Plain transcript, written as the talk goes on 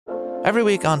Every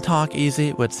week on Talk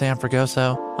Easy with Sam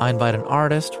Fragoso, I invite an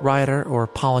artist, writer, or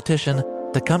politician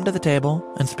to come to the table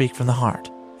and speak from the heart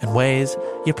in ways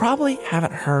you probably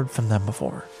haven't heard from them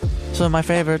before. Some of my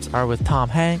favorites are with Tom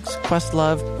Hanks,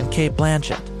 Questlove, and Cate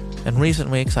Blanchett. In recent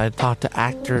weeks, I talked to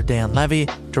actor Dan Levy,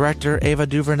 director Ava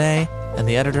DuVernay, and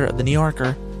the editor of The New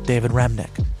Yorker, David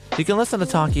Remnick. You can listen to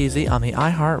Talk Easy on the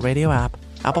iHeartRadio app,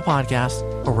 Apple Podcasts,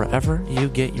 or wherever you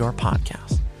get your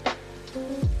podcasts.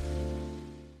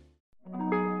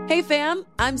 Hey fam,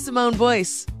 I'm Simone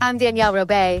Boyce. I'm Danielle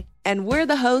Robay. And we're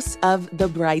the hosts of The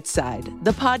Bright Side,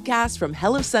 the podcast from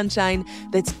Hello Sunshine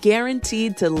that's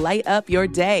guaranteed to light up your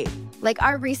day. Like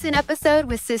our recent episode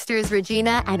with sisters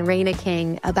Regina and Raina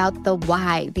King about the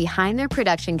why behind their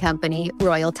production company,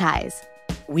 Royal Ties.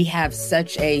 We have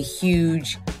such a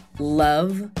huge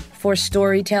love for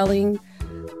storytelling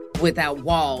without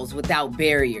walls, without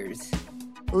barriers.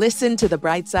 Listen to The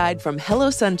Bright Side from Hello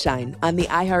Sunshine on the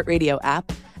iHeartRadio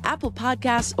app, Apple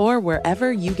Podcasts, or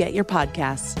wherever you get your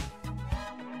podcasts.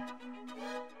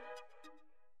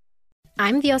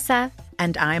 I'm Diosa.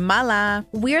 And I'm Mala.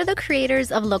 We're the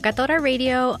creators of Locatora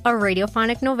Radio, a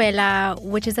radiophonic novela,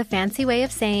 which is a fancy way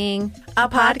of saying a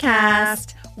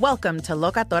podcast. Welcome to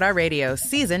Locatora Radio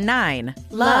Season 9.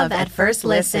 Love at First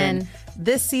Listen.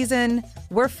 This season,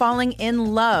 we're falling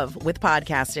in love with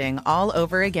podcasting all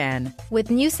over again. With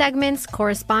new segments,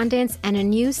 correspondence, and a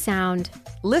new sound.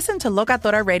 Listen to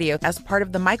Locatora Radio as part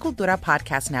of the My Cultura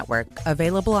Podcast Network,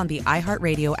 available on the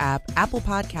iHeartRadio app, Apple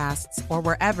Podcasts, or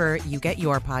wherever you get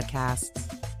your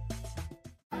podcasts.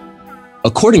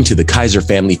 According to the Kaiser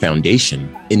Family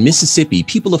Foundation, in Mississippi,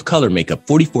 people of color make up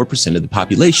 44% of the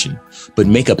population, but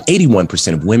make up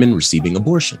 81% of women receiving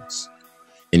abortions.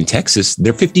 In Texas,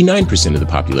 they're 59% of the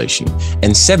population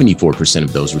and 74%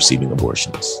 of those receiving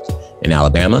abortions. In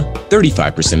Alabama,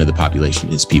 35% of the population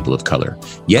is people of color,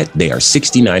 yet they are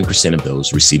 69% of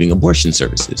those receiving abortion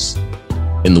services.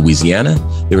 In Louisiana,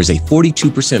 there is a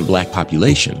 42% Black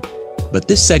population, but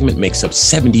this segment makes up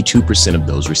 72% of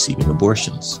those receiving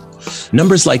abortions.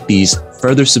 Numbers like these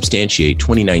further substantiate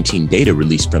 2019 data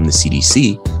released from the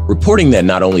CDC, reporting that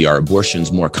not only are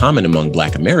abortions more common among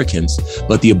Black Americans,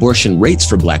 but the abortion rates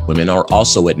for Black women are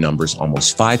also at numbers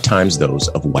almost 5 times those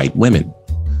of white women.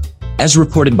 As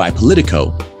reported by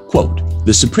Politico, quote,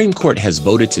 the Supreme Court has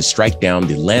voted to strike down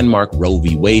the landmark Roe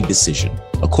v. Wade decision,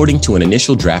 according to an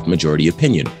initial draft majority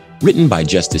opinion written by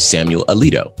Justice Samuel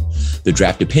Alito. The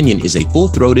draft opinion is a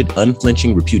full-throated,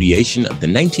 unflinching repudiation of the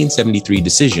 1973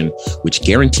 decision, which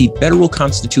guaranteed federal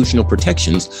constitutional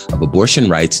protections of abortion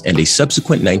rights, and a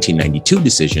subsequent 1992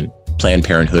 decision, Planned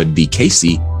Parenthood v.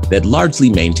 Casey, that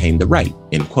largely maintained the right,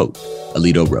 end quote.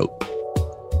 Alito wrote,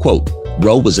 quote,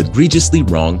 Roe was egregiously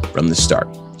wrong from the start,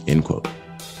 end quote.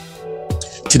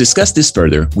 To discuss this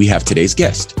further, we have today's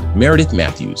guest, Meredith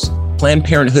Matthews, Planned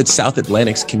Parenthood South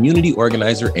Atlantic's community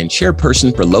organizer and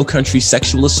chairperson for Low Country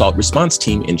Sexual Assault Response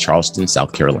Team in Charleston,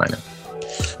 South Carolina.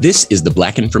 This is the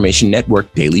Black Information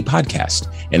Network Daily Podcast,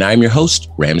 and I'm your host,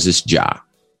 Ramses Ja.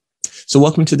 So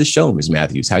welcome to the show, Ms.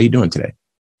 Matthews. How are you doing today?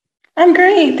 I'm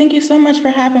great. Thank you so much for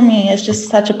having me. It's just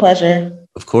such a pleasure.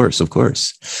 Of course, of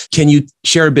course. Can you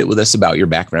share a bit with us about your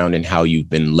background and how you've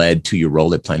been led to your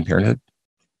role at Planned Parenthood?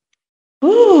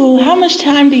 Ooh, how much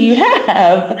time do you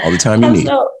have? All the time you need.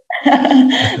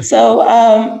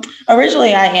 So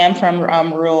originally I am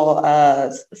from rural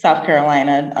South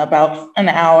Carolina, about an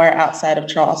hour outside of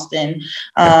Charleston.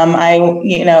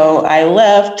 I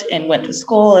left and went to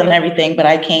school and everything, but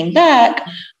I came back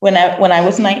when I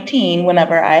was 19,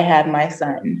 whenever I had my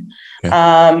son.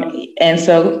 Okay. And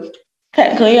so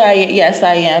technically, I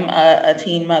am a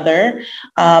teen mother,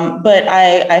 but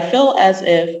I feel as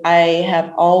if I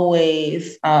have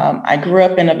always, I grew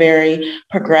up in a very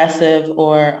progressive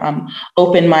or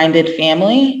open-minded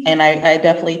family, and I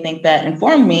definitely think that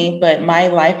informed me, but my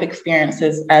life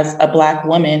experiences as a Black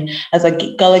woman, as a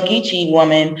Gullah Geechee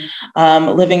woman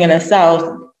living in the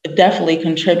South, definitely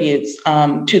contributes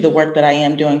to the work that I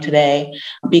am doing today,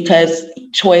 because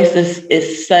choice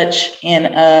is such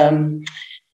an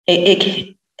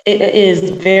It is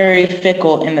very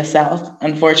fickle in the South,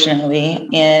 unfortunately.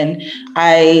 And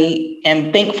I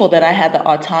am thankful that I had the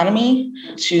autonomy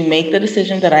to make the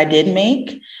decision that I did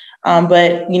make.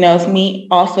 But, it's me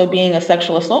also being a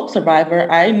sexual assault survivor.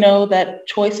 I know that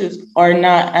choices are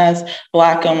not as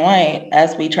Black and white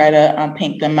as we try to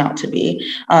paint them out to be.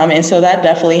 And so that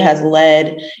definitely has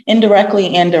led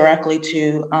indirectly and directly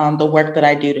to the work that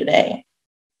I do today.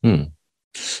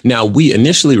 Now, we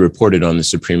initially reported on the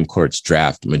Supreme Court's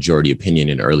draft majority opinion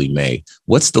in early May.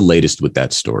 What's the latest with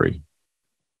that story?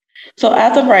 So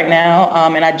as of right now,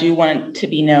 and I do want it to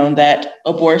be known that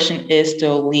abortion is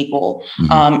still legal,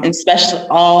 and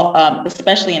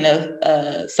especially in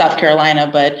South Carolina,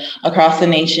 but across the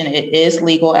nation, it is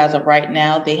legal as of right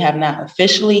now. They have not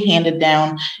officially handed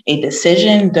down a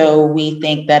decision, though we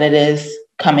think that it is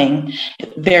coming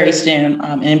very soon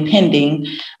and impending.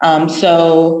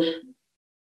 So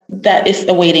that is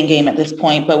a waiting game at this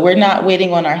point, but we're not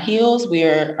waiting on our heels. We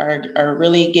are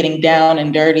really getting down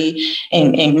and dirty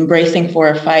and embracing for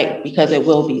a fight, because it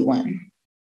will be one.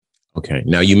 Okay.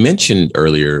 Now, you mentioned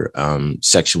earlier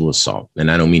sexual assault,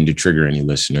 and I don't mean to trigger any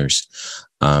listeners.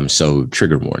 So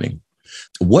trigger warning.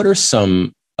 What are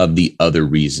some of the other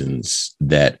reasons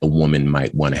that a woman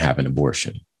might want to have an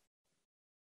abortion?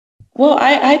 Well,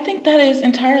 I think that is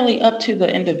entirely up to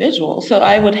the individual. So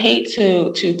I would hate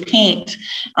to paint,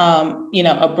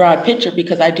 a broad picture,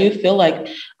 because I do feel like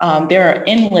there are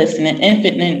endless and an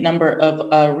infinite number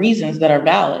of reasons that are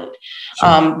valid.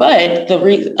 Sure. But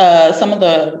some of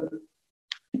the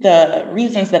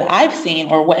reasons that I've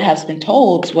seen, or what has been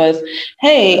told, was,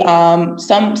 hey,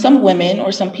 some women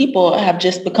or some people have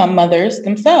just become mothers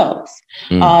themselves,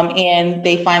 and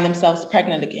they find themselves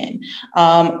pregnant again.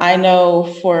 I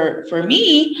know for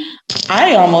me,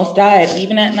 I almost died,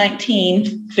 even at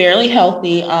 19, fairly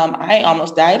healthy. I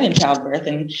almost died in childbirth,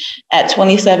 and at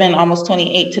 27, almost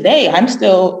 28 today, I'm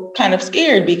still kind of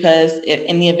scared, because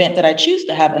in the event that I choose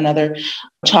to have another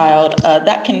child,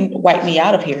 that can wipe me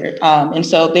out of here. And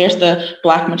so there's the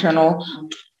Black maternal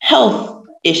health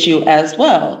issue as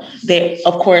well.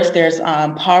 Of course, there's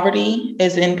poverty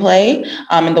is in play.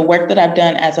 And the work that I've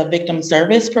done as a victim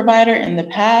service provider in the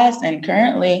past and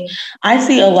currently, I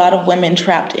see a lot of women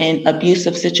trapped in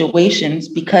abusive situations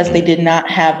because they did not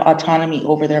have autonomy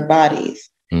over their bodies.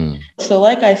 So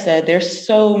like I said, there's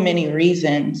so many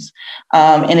reasons,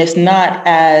 and it's not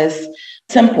as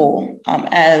simple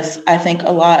as I think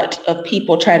a lot of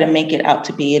people try to make it out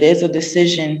to be. It is a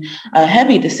decision, a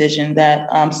heavy decision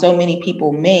that so many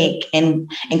people make and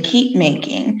keep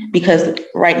making, because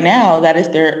right now that is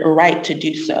their right to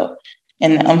do so.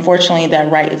 And unfortunately,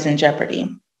 that right is in jeopardy.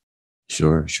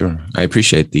 Sure. I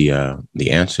appreciate the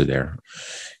answer there.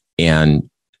 And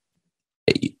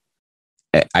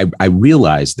I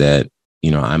realize that,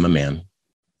 I'm a man,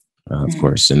 of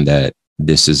course, and that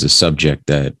this is a subject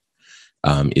that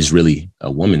is really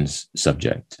a woman's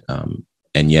subject.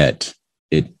 And yet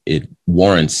it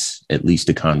warrants at least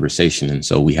a conversation. And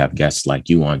so we have guests like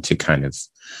you on to kind of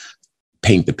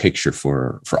paint the picture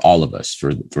for all of us,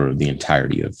 for the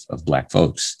entirety of Black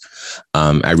folks.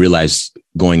 I realized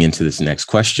going into this next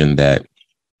question that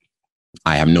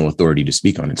I have no authority to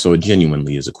speak on it. So it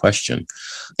genuinely is a question.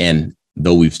 And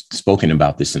though we've spoken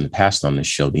about this in the past on this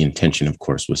show, the intention, of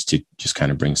course, was to just kind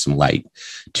of bring some light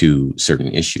to certain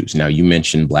issues. Now, you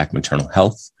mentioned Black maternal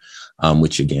health,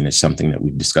 which, again, is something that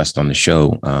we've discussed on the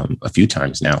show a few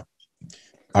times now.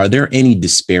 Are there any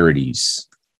disparities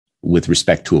with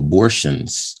respect to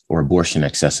abortions or abortion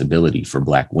accessibility for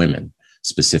Black women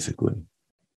specifically?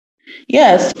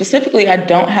 Yes, specifically, I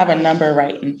don't have a number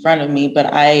right in front of me, but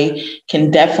I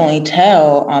can definitely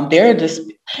tell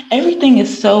everything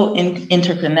is so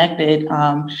interconnected,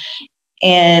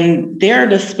 and there are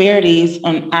disparities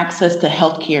on access to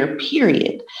healthcare,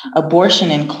 period, abortion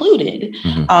included.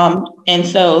 And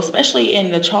so, especially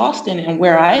in the Charleston and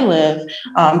where I live,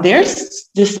 there's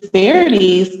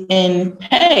disparities in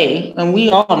pay, and we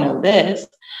all know this.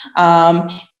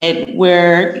 And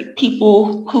where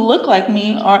people who look like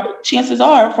me chances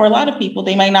are, for a lot of people,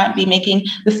 they might not be making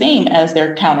the same as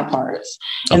their counterparts.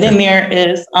 Okay. And then there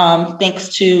is,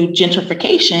 thanks to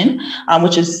gentrification,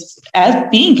 which is, as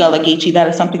being Gullah Geechee, that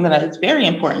is something that is very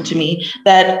important to me,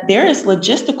 that there is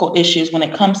logistical issues when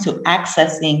it comes to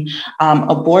accessing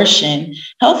abortion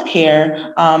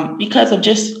healthcare because of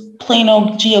just plain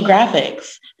old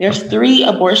geographics. There's 3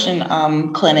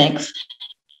 abortion clinics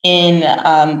in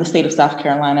the state of South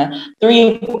Carolina,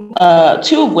 2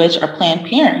 of which are Planned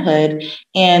Parenthood.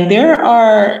 And there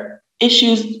are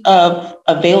issues of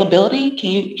availability.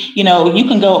 You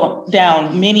can go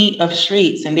down many of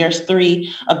streets and there's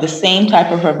 3 of the same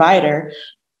type of provider,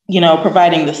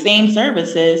 providing the same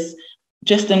services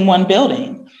just in one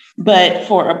building. But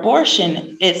for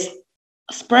abortion, it's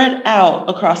spread out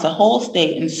across the whole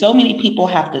state. And so many people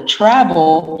have to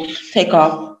travel, take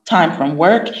off time from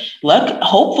work.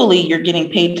 Hopefully you're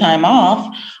getting paid time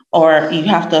off, or you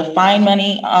have to find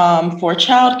money for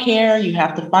childcare. You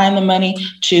have to find the money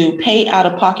to pay out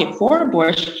of pocket for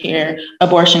abortion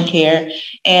care.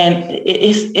 And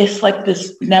it's like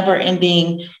this never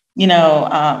ending,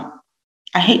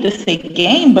 I hate to say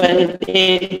game, but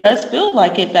it does feel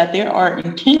like it, that there are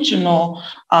intentional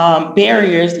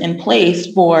barriers in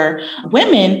place for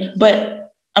women,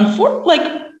 but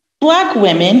unfortunately, Black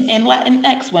women and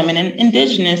Latinx women and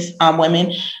Indigenous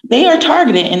women, they are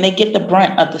targeted and they get the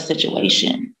brunt of the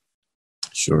situation.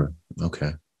 Sure.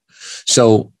 Okay.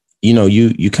 So,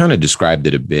 you kind of described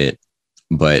it a bit,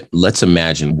 but let's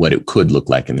imagine what it could look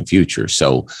like in the future.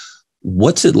 So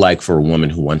what's it like for a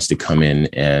woman who wants to come in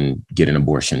and get an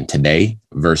abortion today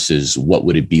versus what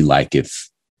would it be like if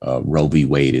Roe v.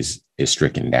 Wade is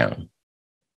stricken down?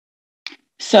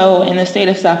 So in the state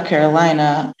of South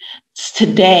Carolina,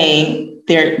 today,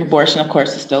 their abortion, of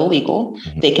course, is still legal.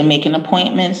 Mm-hmm. They can make an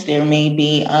appointment. There may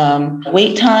be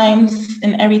wait times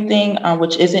and everything,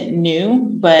 which isn't new,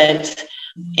 but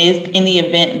in the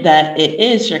event that it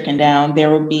is stricken down,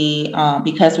 there will be,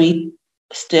 because we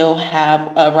still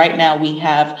have, right now, we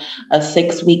have a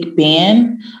 6-week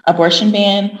abortion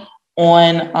ban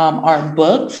on our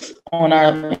books, in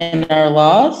our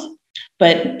laws,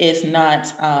 but it's not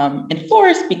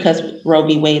enforced because Roe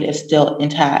v. Wade is still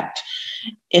intact.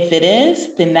 If it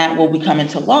is, then that will become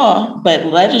into law. But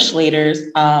legislators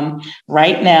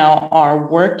right now are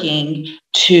working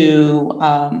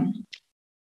to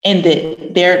end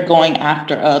it. They're going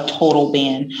after a total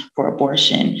ban for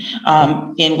abortion.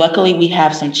 And luckily, we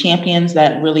have some champions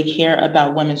that really care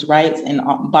about women's rights and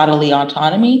bodily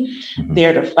autonomy. Mm-hmm.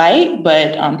 There to fight.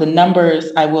 But the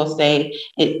numbers, I will say,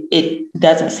 it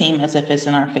doesn't seem as if it's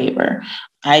in our favor.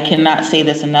 I cannot say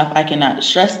this enough. I cannot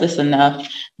stress this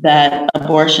enough, that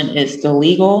abortion is still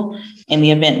legal. In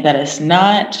the event that it's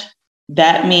not,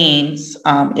 that means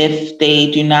if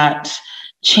they do not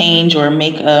change or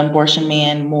make an abortion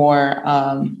ban more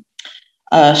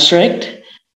strict,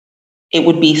 it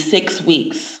would be 6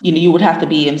 weeks. You would have to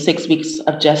be in 6 weeks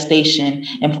of gestation.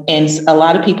 And a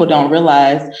lot of people don't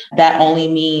realize that only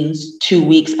means 2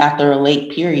 weeks after a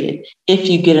late period, if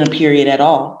you get a period at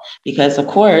all, because of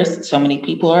course, so many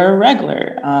people are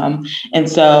irregular. And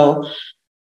so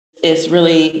it's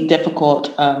really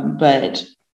difficult, but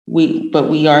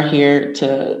we are here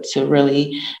to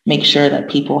really make sure that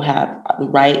people have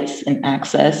rights and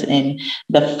access, and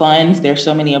the funds. There's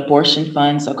so many abortion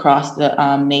funds across the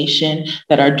nation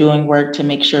that are doing work to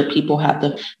make sure people have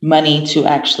the money to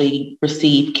actually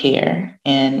receive care.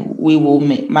 And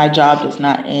my job does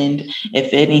not end.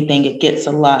 If anything, it gets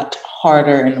a lot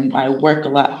harder, and I work a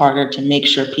lot harder to make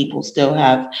sure people still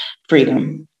have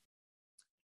freedom.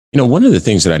 One of the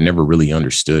things that I never really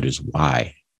understood is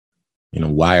why.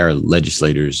 Why are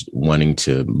legislators wanting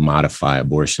to modify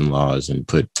abortion laws and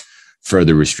put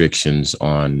further restrictions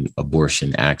on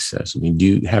abortion access? I mean, do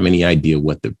you have any idea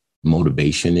what the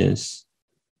motivation is?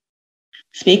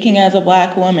 Speaking as a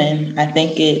Black woman, I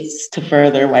think it's to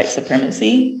further white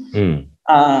supremacy.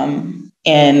 And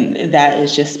that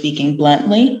is just speaking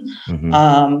bluntly.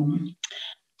 Mm-hmm.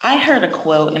 I heard a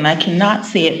quote, and I cannot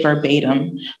say it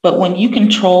verbatim, but when you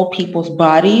control people's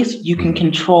bodies, you can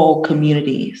control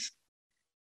communities.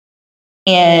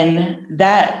 And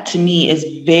that to me is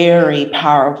very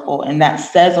powerful. And that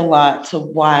says a lot to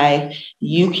why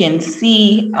you can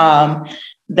see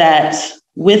that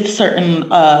with certain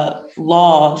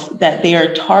laws that they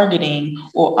are targeting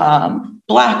or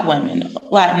Black women,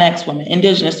 Latinx women,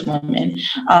 Indigenous women.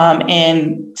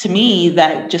 And to me,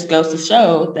 that just goes to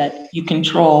show that you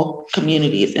control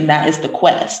communities. And that is the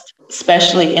quest,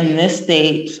 especially in this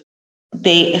state.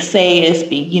 They say it's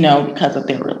because of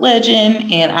their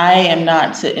religion, and I am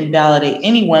not to invalidate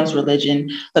anyone's religion,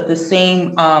 but the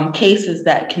same cases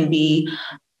that can be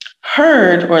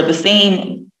heard, or the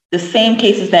same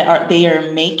cases that they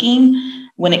are making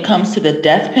when it comes to the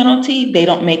death penalty, they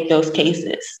don't make those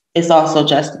cases. It's also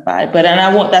justified,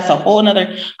 that's a whole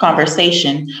nother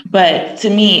conversation. But to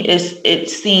me, it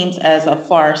seems as a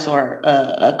farce or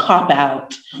a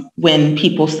cop-out when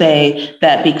people say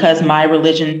that because my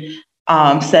religion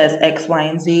says X, Y,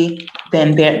 and Z,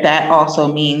 then that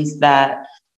also means that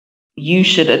you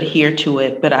should adhere to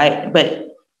it. But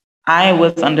I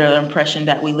was under the impression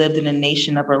that we lived in a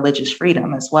nation of religious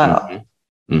freedom as well.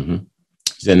 Mm-hmm.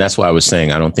 Mm-hmm. And that's why I was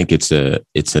saying I don't think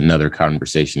it's another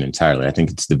conversation entirely. I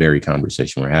think it's the very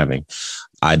conversation we're having.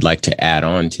 I'd like to add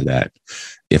on to that,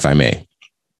 if I may.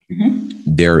 Mm-hmm.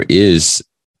 There is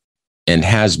and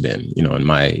has been,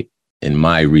 in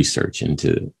my research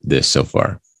into this so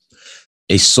far,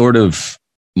 a sort of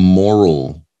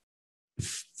moral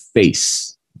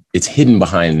face. It's hidden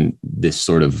behind this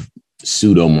sort of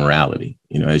pseudo morality,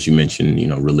 as you mentioned,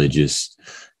 religious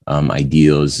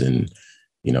ideals, and,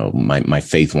 my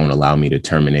faith won't allow me to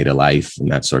terminate a life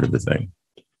and that sort of a thing,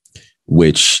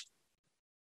 which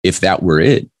if that were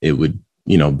it would,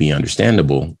 be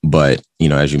understandable. But,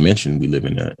 as you mentioned, we live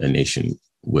in a nation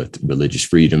with religious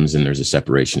freedoms, and there's a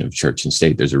separation of church and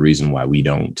state. There's a reason why we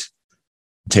don't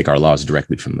take our laws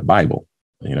directly from the Bible.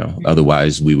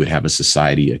 Otherwise we would have a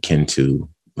society akin to,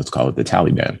 let's call it the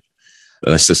Taliban,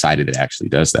 a society that actually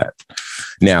does that.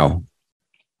 Now,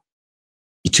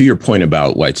 to your point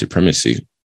about white supremacy,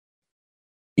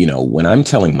 when I'm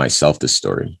telling myself this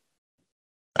story,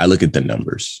 I look at the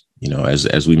numbers.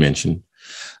 As we mentioned,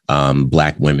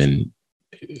 Black women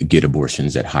get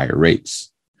abortions at higher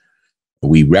rates.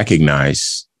 We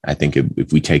recognize, I think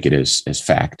if we take it as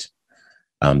fact,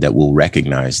 that we'll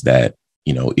recognize that,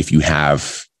 if you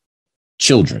have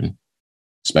children,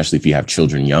 especially if you have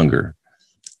children younger,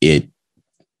 it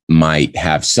might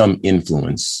have some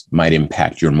influence, might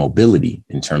impact your mobility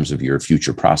in terms of your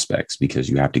future prospects, because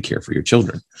you have to care for your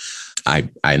children.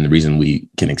 And the reason we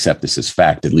can accept this as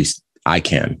fact, at least I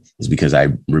can, is because I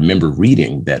remember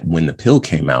reading that when the pill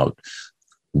came out,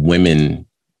 women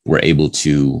were able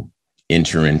to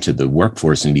enter into the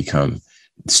workforce and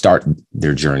start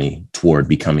their journey toward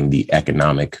becoming the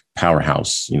economic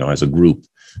powerhouse, as a group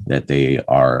that they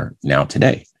are now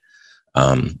today.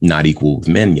 Not equal with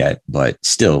men yet, but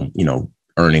still,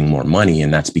 earning more money.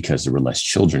 And that's because there were less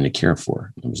children to care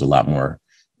for. There was a lot more,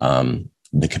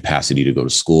 the capacity to go to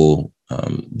school,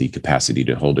 the capacity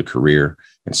to hold a career,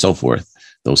 and so forth.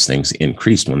 Those things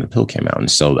increased when the pill came out. And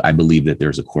so I believe that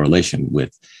there's a correlation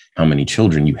with how many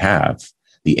children you have,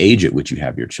 the age at which you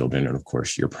have your children, and of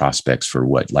course, your prospects for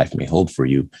what life may hold for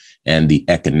you, and the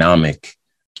economic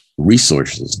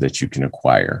resources that you can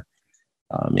acquire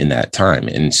in that time.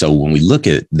 And so when we look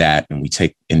at that and we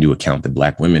take into account that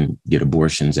Black women get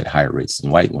abortions at higher rates than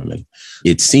white women,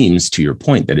 it seems, to your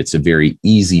point, that it's a very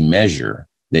easy measure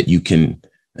that you can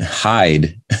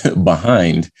hide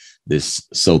behind this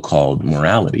so-called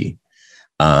morality,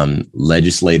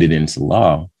 legislated into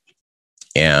law.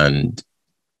 And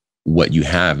what you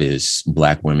have is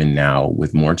Black women now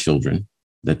with more children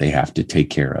that they have to take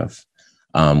care of,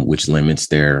 which limits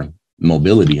their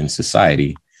mobility in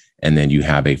society. And then you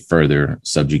have a further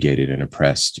subjugated and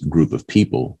oppressed group of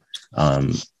people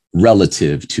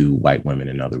relative to white women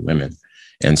and other women.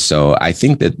 And so I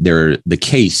think that the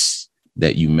case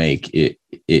that you make,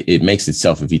 it makes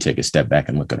itself if you take a step back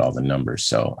and look at all the numbers.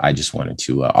 So I just wanted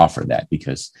to offer that,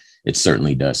 because it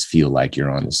certainly does feel like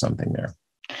you're onto something there.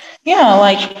 Yeah,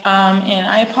 and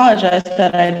I apologize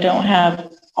that I don't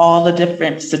have all the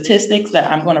different statistics that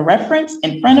I'm going to reference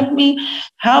in front of me.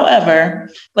 However,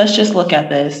 let's just look at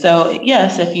this. So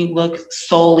yes, if you look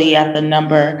solely at the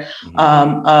number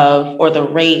or the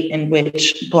rate in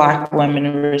which Black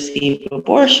women receive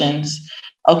abortions,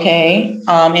 okay,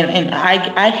 and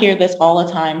I hear this all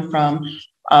the time from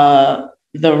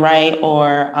the right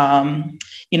or,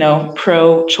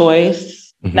 pro-choice.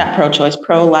 Mm-hmm. Not pro-choice,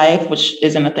 pro-life, which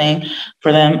isn't a thing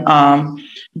for them.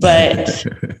 But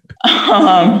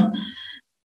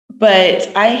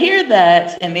I hear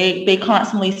that, and they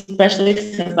constantly, especially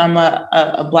since I'm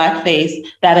a Black face,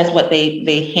 that is what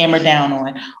they hammer down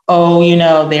on. Oh,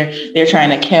 they're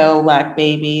trying to kill Black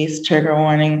babies, trigger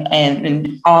warning,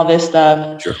 and all this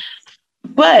stuff. Sure.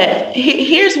 But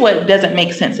here's what doesn't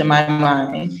make sense in my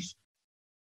mind.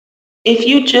 If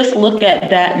you just look at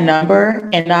that number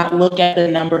and not look at the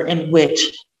number in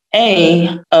which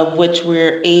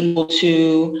we're able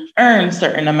to earn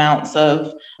certain amounts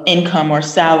of income or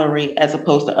salary as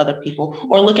opposed to other people,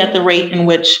 or look at the rate in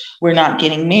which we're not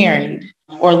getting married,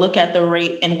 or look at the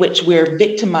rate in which we're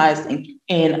victimized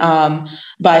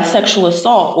by sexual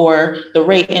assault, or the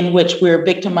rate in which we're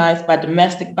victimized by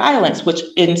domestic violence, which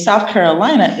in South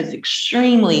Carolina is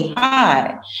extremely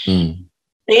high. Mm.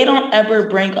 They don't ever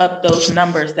bring up those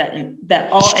numbers that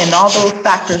all those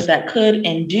factors that could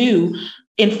and do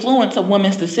influence a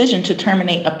woman's decision to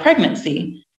terminate a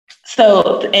pregnancy.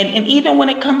 So, and even when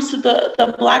it comes to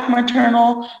the Black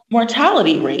maternal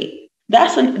mortality rate,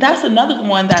 that's another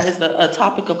one that is a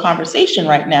topic of conversation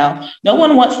right now. No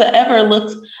one wants to ever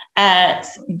look at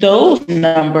those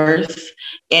numbers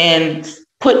and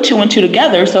put two and two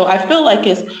together. So I feel like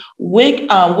it's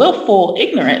willful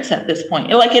ignorance at this point,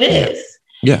 like it is.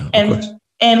 Yeah.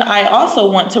 And I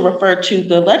also want to refer to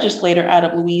the legislator out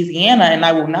of Louisiana, and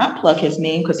I will not plug his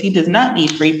name because he does not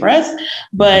need free press,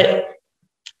 but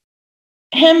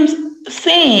him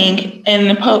saying,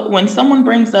 and when someone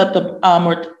brings up the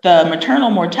maternal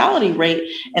mortality rate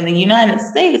in the United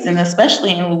States, and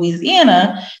especially in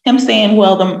Louisiana, him saying,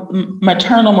 well, the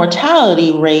maternal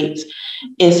mortality rate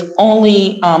is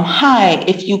only high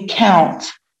if you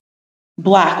count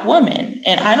Black women.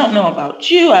 And I don't know about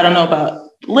you, I don't know about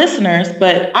listeners,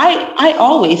 but I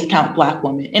always count Black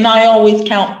women, and I always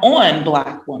count on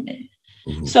Black women.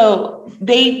 Mm-hmm. So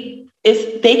they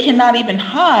cannot even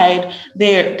hide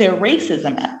their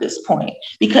racism at this point,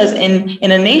 because in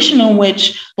a nation in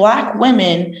which Black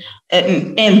women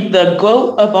and the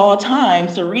GOAT of all time,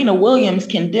 Serena Williams,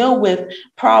 can deal with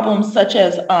problems such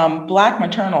as Black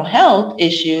maternal health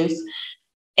issues,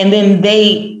 and then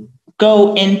they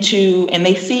go into and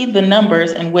they see the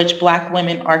numbers in which Black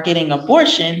women are getting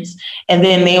abortions, and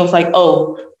then they was like,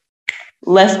 oh,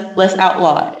 let's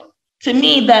outlaw it. To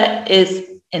me, that is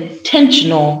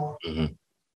intentional. Mm-hmm.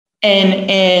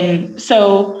 And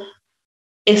so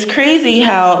it's crazy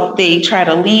how they try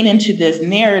to lean into this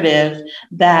narrative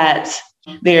that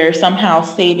they're somehow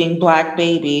saving Black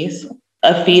babies,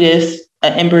 a fetus,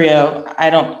 an embryo. I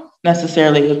don't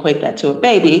necessarily equate that to a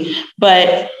baby,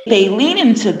 but they lean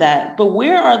into that. But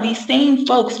where are these same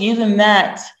folks using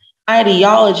that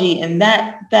ideology and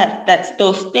that's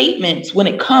those statements when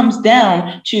it comes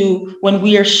down to when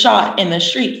we are shot in the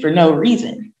street for no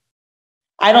reason?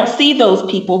 I don't see those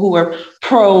people who are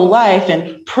pro-life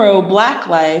and pro-Black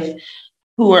life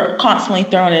who are constantly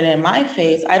throwing it in my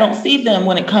face. I don't see them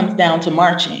when it comes down to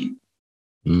marching.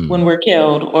 When we're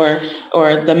killed or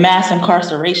the mass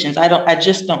incarcerations. I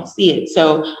just don't see it.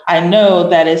 So I know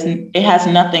that it has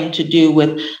nothing to do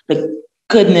with the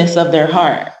goodness of their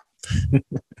heart.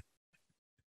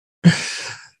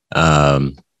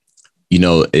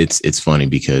 It's funny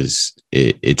because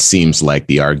it seems like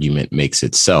the argument makes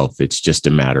itself. It's just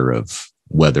a matter of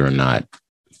whether or not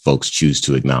folks choose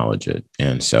to acknowledge it.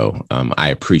 And so I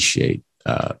appreciate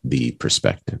the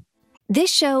perspective.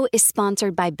 This show is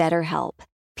sponsored by BetterHelp.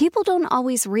 People don't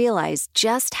always realize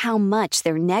just how much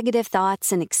their negative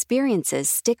thoughts and experiences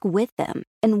stick with them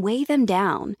and weigh them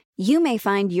down. You may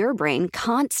find your brain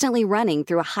constantly running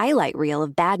through a highlight reel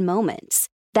of bad moments.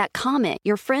 That comment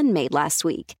your friend made last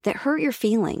week that hurt your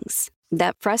feelings.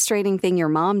 That frustrating thing your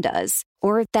mom does.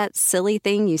 Or that silly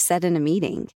thing you said in a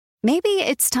meeting. Maybe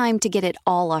it's time to get it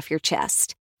all off your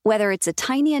chest. Whether it's a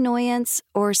tiny annoyance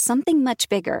or something much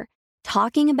bigger,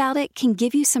 talking about it can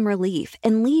give you some relief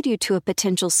and lead you to a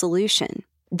potential solution.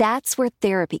 That's where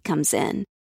therapy comes in.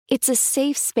 It's a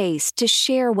safe space to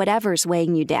share whatever's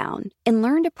weighing you down and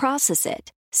learn to process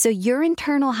it so your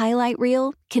internal highlight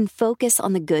reel can focus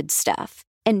on the good stuff.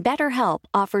 And BetterHelp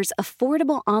offers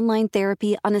affordable online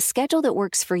therapy on a schedule that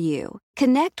works for you.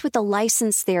 Connect with a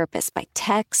licensed therapist by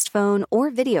text, phone, or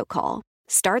video call.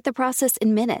 Start the process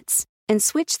in minutes and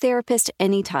switch therapist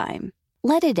anytime.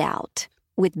 Let it out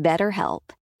with BetterHelp.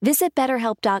 Visit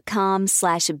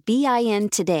BetterHelp.com/BIN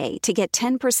today to get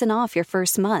 10% off your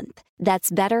first month. That's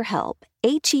BetterHelp,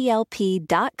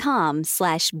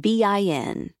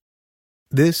 HELP.com/BIN.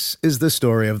 This is the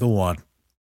story of the one.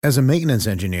 As a maintenance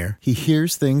engineer, he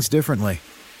hears things differently.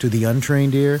 To the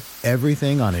untrained ear,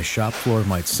 everything on his shop floor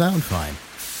might sound fine,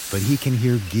 but he can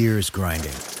hear gears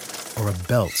grinding or a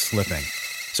belt slipping.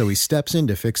 So he steps in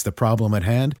to fix the problem at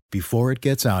hand before it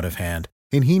gets out of hand.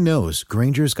 And he knows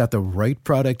Grainger's got the right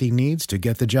product he needs to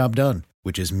get the job done,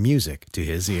 which is music to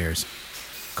his ears.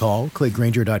 Call, click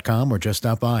Grainger.com, or just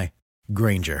stop by.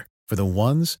 Grainger, for the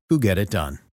ones who get it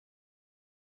done.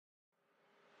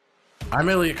 I'm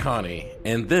Elliot Connie,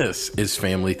 and this is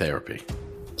Family Therapy.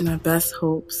 My best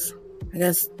hopes, I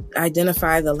guess,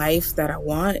 identify the life that I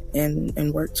want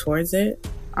and work towards it.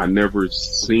 I never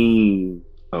seen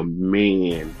a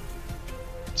man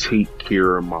take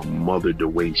care of my mother the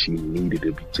way she needed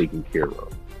to be taken care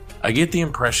of. I get the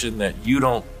impression that you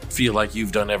don't feel like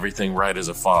you've done everything right as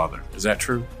a father. Is that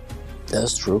true?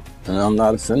 That's true, and I'm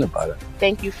not offended by that.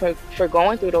 Thank you for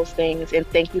going through those things, and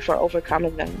thank you for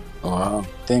overcoming them. Wow.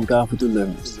 Thank God for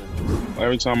deliverance.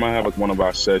 Every time I have one of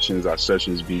our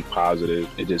sessions be positive.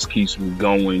 It just keeps me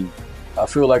going. I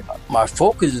feel like my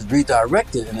focus is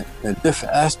redirected in a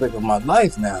different aspect of my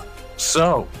life now.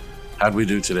 So, how'd we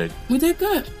do today? We did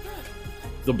good.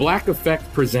 The Black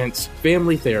Effect presents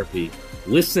Family Therapy.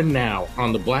 Listen now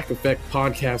on the Black Effect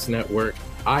Podcast Network,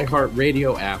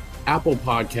 iHeartRadio app, Apple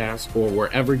Podcasts, or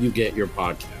wherever you get your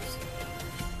podcasts.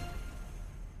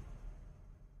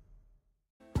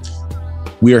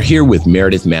 We are here with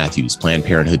Meredith Matthews, Planned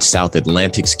Parenthood South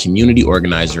Atlantic's community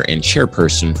organizer and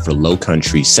chairperson for Low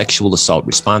Country Sexual Assault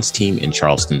Response Team in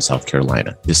Charleston, South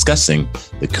Carolina, discussing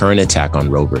the current attack on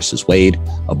Roe versus Wade,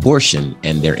 abortion,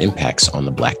 and their impacts on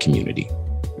the Black community.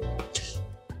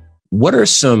 What are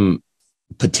some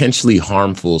potentially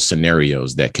harmful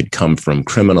scenarios that could come from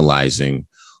criminalizing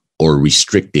or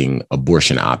restricting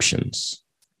abortion options?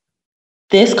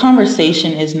 This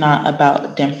conversation is not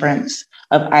about difference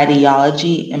of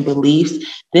ideology and beliefs.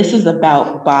 This is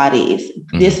about bodies.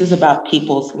 This is about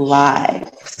people's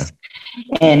lives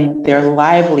and their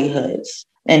livelihoods.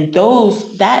 And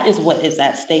that is what is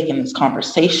at stake in this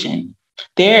conversation.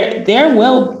 There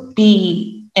will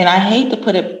be, and I hate to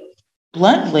put it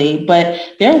bluntly, but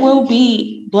there will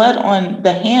be blood on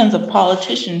the hands of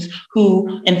politicians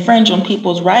who infringe on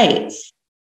people's rights.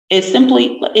 It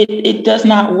simply, it does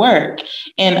not work.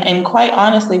 And quite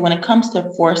honestly, when it comes to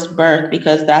forced birth,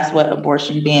 because that's what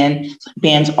abortion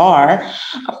bans are,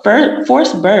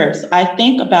 forced births, I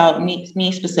think about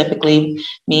me specifically,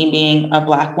 me being a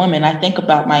Black woman, I think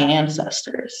about my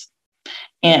ancestors.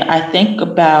 And I think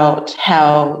about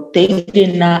how they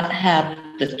did not have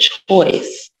the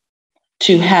choice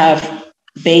to have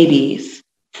babies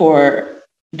for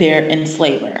their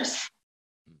enslavers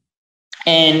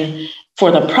and for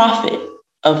the profit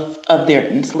of their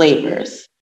enslavers.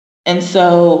 And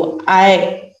so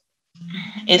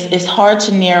it's hard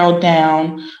to narrow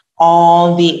down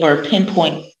or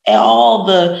pinpoint all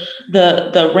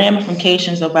the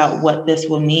ramifications about what this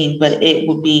will mean, but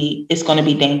it's going to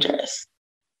be dangerous.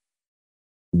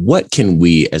 What can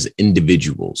we as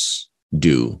individuals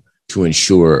do to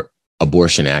ensure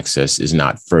abortion access is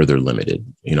not further limited?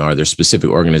 Are there specific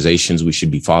organizations we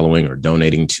should be following or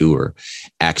donating to, or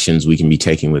actions we can be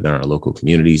taking within our local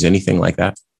communities, anything like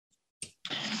that?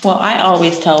 Well, I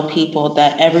always tell people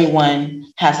that everyone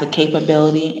has the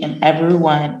capability and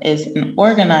everyone is an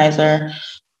organizer.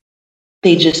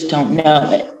 They just don't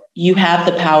know it. You have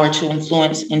the power to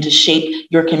influence and to shape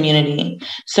your community.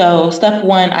 So step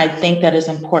one, I think that is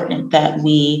important that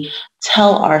we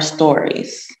tell our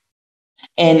stories.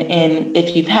 And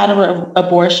if you've had an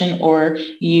abortion or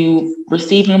you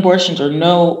received an abortion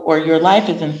or your life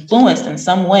is influenced in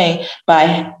some way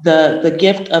by the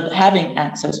gift of having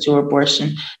access to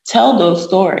abortion, tell those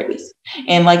stories.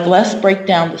 And let's break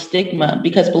down the stigma,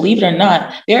 because believe it or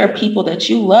not, there are people that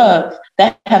you love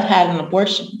that have had an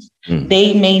abortion.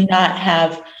 They may not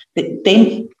have,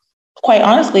 quite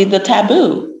honestly, the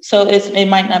taboo. So it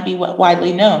might not be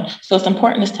widely known. So it's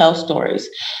important to tell stories.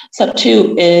 Step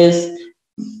two is,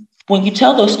 when you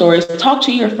tell those stories, talk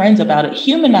to your friends about it,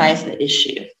 humanize the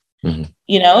issue.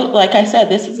 Mm-hmm. Like I said,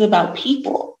 this is about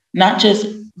people, not just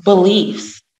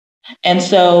beliefs. And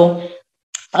so,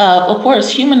 of course,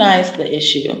 humanize the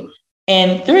issue.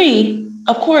 And three,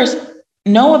 of course,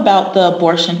 know about the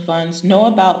abortion funds, know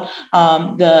about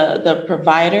the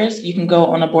providers. You can go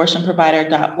on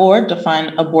abortionprovider.org to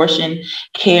find abortion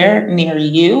care near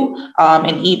you.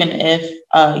 And even if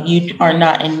you are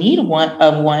not in need of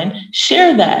one,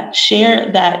 share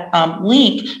that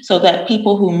link so that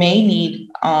people who may need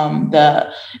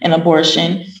an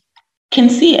abortion can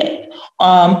see it,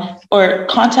 or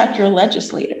contact your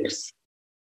legislators.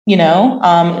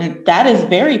 And that is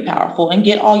very powerful, and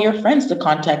get all your friends to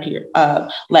contact your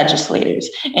legislators,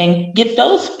 and get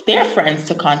their friends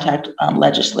to contact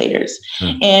legislators.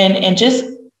 And just,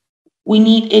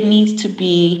 it needs to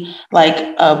be like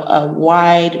a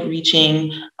wide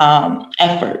reaching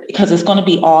effort, because it's going to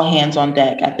be all hands on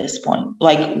deck at this point.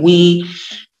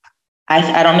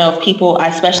 I don't know if people,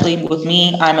 especially with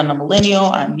me, I'm a millennial,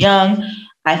 I'm young.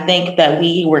 I think that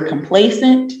we were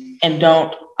complacent and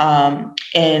don't,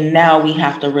 and now we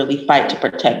have to really fight to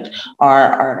protect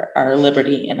our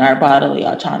liberty and our bodily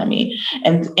autonomy.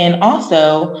 And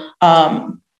also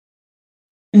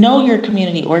know your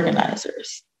community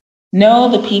organizers. Know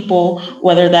the people,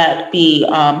 whether that be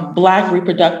Black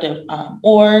reproductive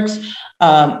orgs,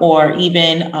 or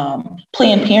even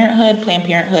Planned Parenthood. Planned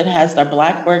Parenthood has their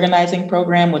Black organizing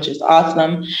program, which is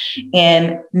awesome.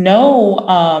 And know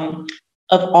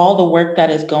of all the work that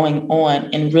is going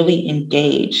on, and really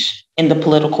engage in the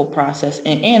political process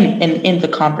and in the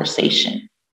conversation.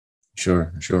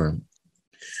 Sure.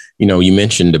 You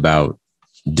mentioned about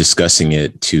discussing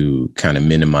it to kind of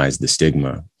minimize the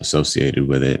stigma associated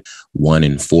with it. 1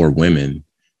 in 4 women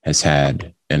has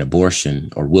had an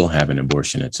abortion or will have an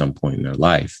abortion at some point in their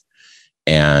life.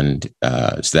 And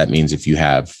so that means if you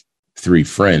have 3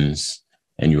 friends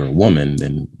and you're a woman,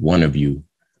 then one of you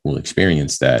will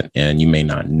experience that. And you may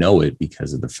not know it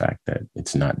because of the fact that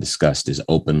it's not discussed as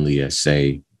openly as,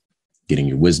 say, getting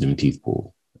your wisdom teeth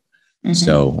pulled. Mm-hmm.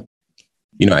 So,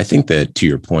 I think that, to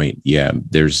your point,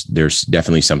 there's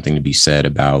definitely something to be said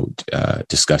about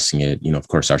discussing it. Of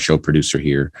course, our show producer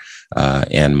here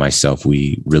and myself,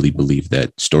 we really believe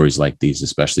that stories like these,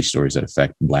 especially stories that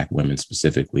affect Black women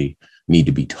specifically, need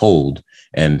to be told.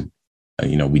 And,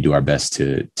 we do our best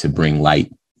to bring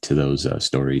light to those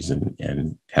stories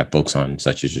and have folks on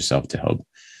such as yourself to help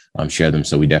share them.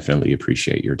 So we definitely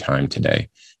appreciate your time today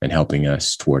and helping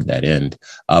us toward that end.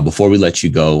 Before we let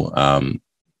you go,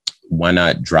 why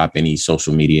not drop any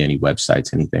social media, any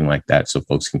websites, anything like that, so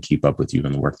folks can keep up with you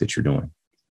and the work that you're doing?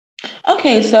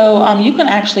 Okay, so you can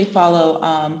actually follow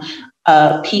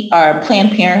our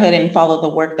Planned Parenthood and follow the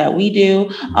work that we do.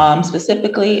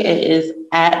 Specifically, it is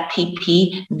at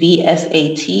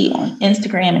PPVSAT on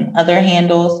Instagram and other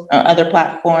handles or other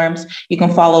platforms. You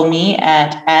can follow me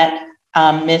at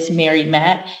Miss Mary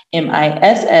Matt,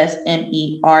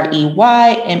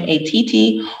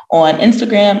 MissMereyMatt on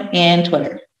Instagram and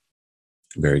Twitter.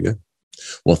 Very good.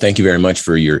 Well, thank you very much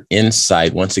for your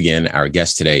insight. Once again, our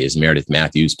guest today is Meredith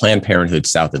Matthews, Planned Parenthood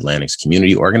South Atlantic's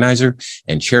community organizer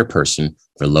and chairperson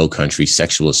for Low Country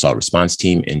Sexual Assault Response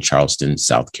Team in Charleston,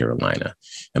 South Carolina.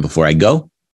 And before I go,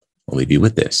 I'll leave you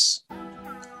with this.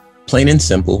 Plain and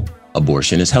simple,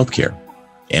 abortion is healthcare.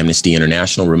 Amnesty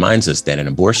International reminds us that an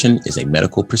abortion is a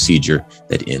medical procedure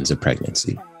that ends a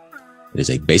pregnancy. It is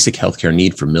a basic healthcare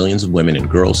need for millions of women and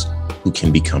girls who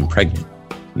can become pregnant.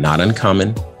 Not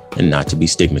uncommon and not to be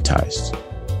stigmatized.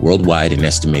 Worldwide, an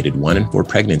estimated 1 in 4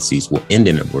 pregnancies will end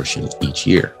in abortion each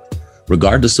year.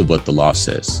 Regardless of what the law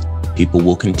says, people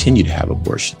will continue to have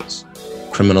abortions.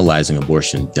 Criminalizing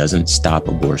abortion doesn't stop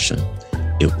abortion.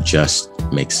 It just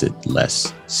makes it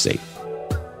less safe.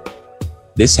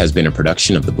 This has been a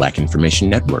production of the Black Information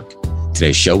Network.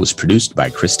 Today's show was produced by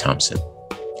Chris Thompson.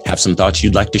 Have some thoughts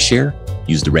you'd like to share?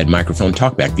 Use the red microphone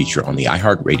talkback feature on the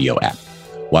iHeartRadio app.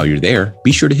 While you're there,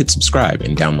 be sure to hit subscribe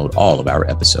and download all of our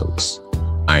episodes.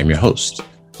 I am your host,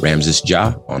 Ramses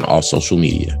Ja, on all social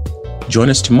media. Join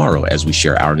us tomorrow as we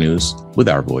share our news with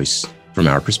our voice from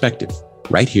our perspective,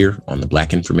 right here on the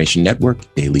Black Information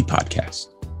Network Daily Podcast.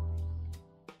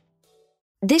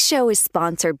 This show is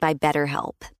sponsored by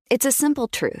BetterHelp. It's a simple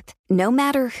truth. No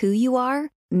matter who you are,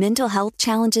 mental health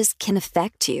challenges can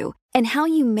affect you, and how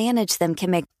you manage them can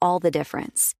make all the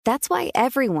difference. That's why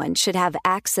everyone should have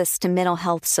access to mental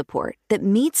health support that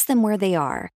meets them where they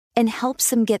are and helps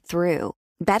them get through.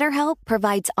 BetterHelp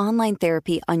provides online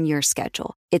therapy on your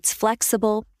schedule. It's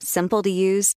flexible, simple to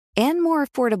use, and more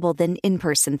affordable than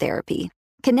in-person therapy.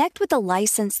 Connect with a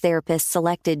licensed therapist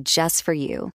selected just for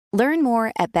you. Learn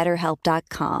more at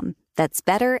BetterHelp.com. That's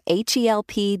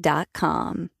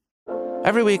BetterHelp.com.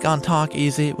 Every week on Talk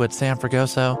Easy with Sam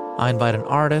Fragoso, I invite an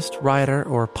artist, writer,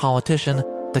 or politician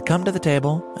to come to the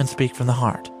table and speak from the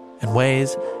heart in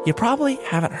ways you probably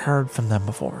haven't heard from them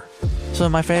before. Some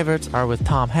of my favorites are with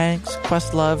Tom Hanks,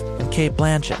 Questlove, and Cate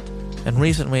Blanchett. In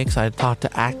recent weeks, I talked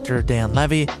to actor Dan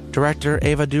Levy, director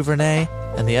Ava DuVernay,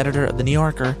 and the editor of The New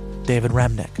Yorker, David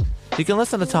Remnick. You can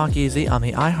listen to Talk Easy on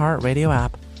the iHeartRadio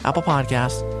app, Apple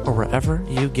Podcasts, or wherever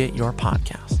you get your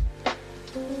podcasts.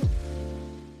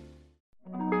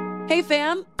 Hey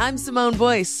fam, I'm Simone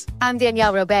Boyce. I'm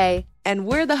Danielle Robay. And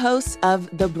we're the hosts of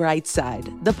The Bright Side,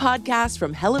 the podcast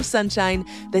from Hello Sunshine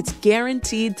that's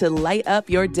guaranteed to light up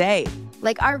your day.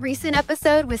 Like our recent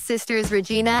episode with sisters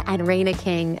Regina and Raina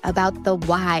King about the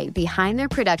why behind their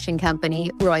production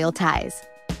company, Royal Ties.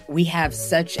 We have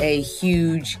such a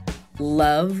huge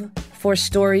love for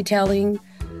storytelling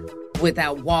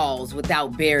without walls,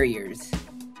 without barriers.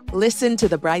 Listen to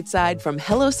The Bright Side from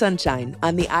Hello Sunshine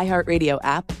on the iHeartRadio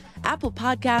app, Apple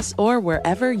Podcasts, or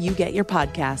wherever you get your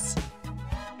podcasts.